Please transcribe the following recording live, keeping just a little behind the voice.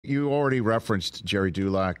you already referenced Gerry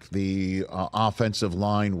Dulac, the offensive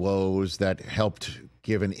line woes that helped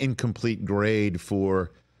give an incomplete grade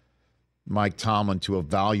for Mike Tomlin to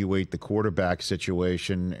evaluate the quarterback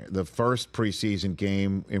situation. The first preseason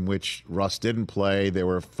game in which Russ didn't play, there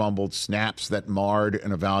were fumbled snaps that marred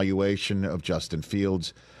an evaluation of Justin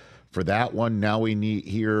Fields. For that one, now we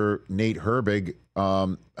hear Nate Herbig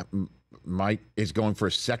is going for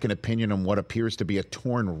a second opinion on what appears to be a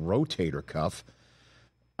torn rotator cuff.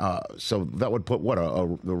 So that would put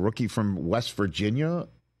the rookie from West Virginia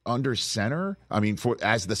under center. I mean,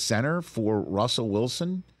 as the center for Russell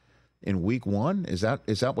Wilson in Week 1. Is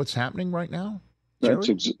that what's happening right now? That's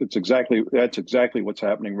exactly what's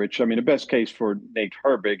happening, Rich. I mean, the best case for Nate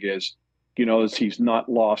Herbig is he's not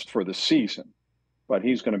lost for the season, but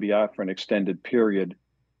he's going to be out for an extended period,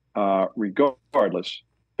 regardless,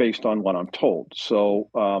 based on what I'm told. So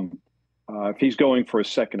if he's going for a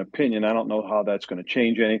second opinion, I don't know how that's going to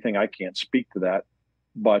change anything. I can't speak to that.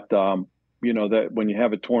 But, that when you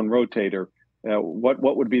have a torn rotator,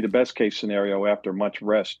 what would be the best case scenario after much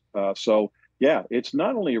rest? It's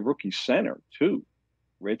not only a rookie center, too,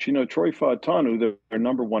 Rich. Troy Fautanu, their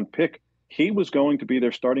number 1 pick, he was going to be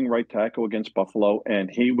their starting right tackle against Buffalo, and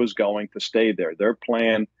he was going to stay there. Their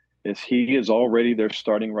plan is he is already their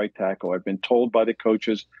starting right tackle. I've been told by the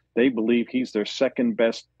coaches they believe he's their second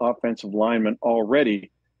best offensive lineman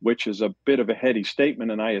already, which is a bit of a heady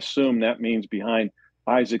statement, and I assume that means behind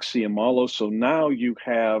Isaac Seumalo. So now you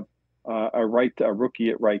have a rookie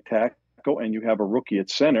at right tackle, and you have a rookie at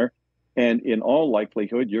center, and in all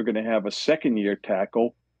likelihood, you're going to have a second-year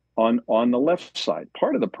tackle on the left side.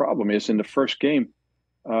 Part of the problem is in the first game,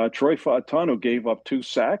 Troy Fautanu gave up 2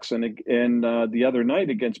 sacks, and the other night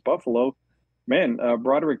against Buffalo,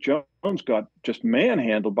 Broderick Jones got just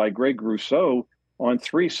manhandled by Greg Rousseau on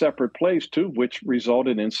 3 separate plays, 2 of which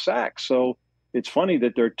resulted in sacks. So it's funny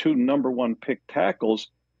that their 2 number 1 pick tackles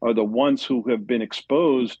are the ones who have been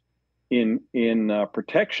exposed in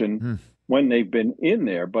protection when they've been in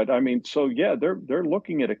there. But I mean, they're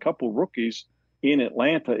looking at a couple rookies in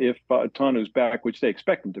Atlanta if Tanu's back, which they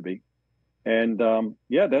expect him to be. And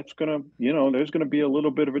that's going to, there's going to be a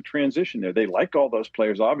little bit of a transition there. They like all those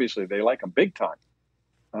players. Obviously, they like them big time.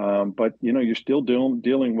 But, you're still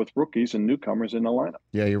dealing with rookies and newcomers in the lineup.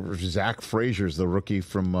 Yeah, Zach Frazier's the rookie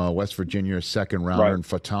from West Virginia, second rounder, right. And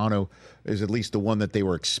Fautanu is at least the one that they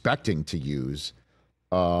were expecting to use.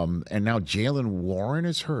 And now Jalen Warren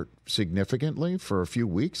is hurt significantly for a few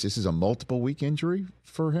weeks. This is a multiple-week injury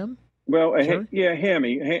for him? Well,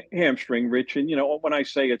 hamstring, Rich. And, when I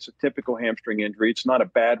say it's a typical hamstring injury, it's not a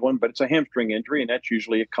bad one, but it's a hamstring injury, and that's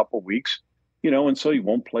usually a couple weeks, and so he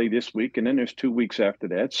won't play this week, and then there's 2 weeks after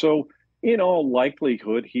that. So in all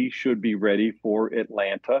likelihood, he should be ready for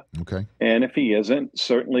Atlanta. Okay. And if he isn't,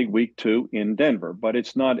 certainly week 2 in Denver. But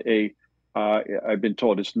it's not I've been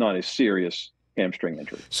told it's not a serious hamstring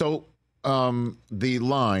injury. So the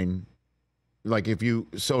line, like if you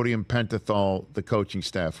sodium pentothal the coaching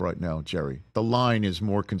staff right now, Gerry, the line is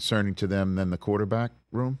more concerning to them than the quarterback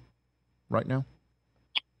room right now?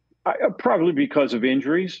 Probably because of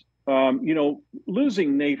injuries.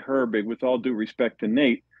 Losing Nate Herbig, with all due respect to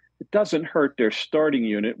Nate, it doesn't hurt their starting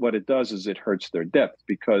unit. What it does is it hurts their depth,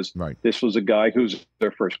 because This was a guy who's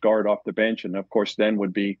their first guard off the bench, and of course then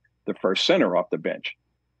would be the first center off the bench.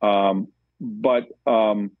 When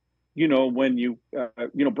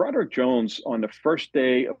Broderick Jones on the first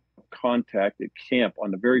day of contact at camp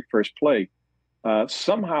on the very first play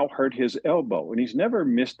somehow hurt his elbow, and he's never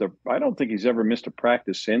missed I don't think he's ever missed a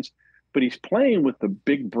practice since, but he's playing with the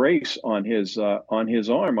big brace on his arm, on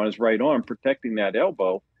his right arm, protecting that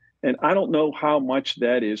elbow. And I don't know how much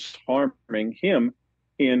that is harming him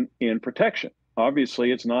in protection.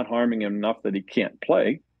 Obviously, it's not harming him enough that he can't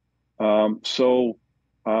play. I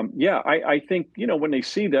think, when they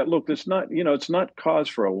see that, look, it's not cause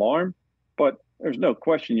for alarm, but there's no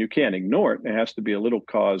question you can't ignore it. There has to be a little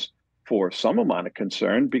cause for some amount of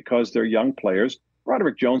concern because they're young players.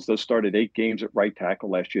 Broderick Jones, though, started 8 games at right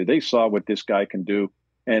tackle last year. They saw what this guy can do.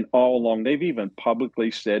 And all along, they've even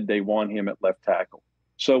publicly said they want him at left tackle.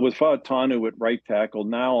 So with Fautanu at right tackle,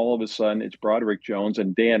 now all of a sudden it's Broderick Jones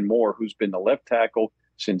and Dan Moore, who's been the left tackle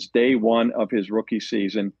since day 1 of his rookie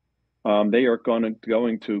season. They are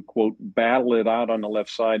going to, quote, battle it out on the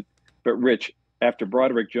left side. But, Rich, after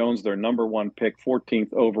Broderick Jones, their number 1 pick,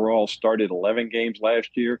 14th overall, started 11 games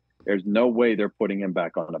last year, there's no way they're putting him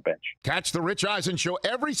back on the bench. Catch the Rich Eisen Show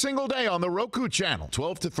every single day on the Roku channel,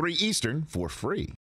 12 to 3 Eastern, for free.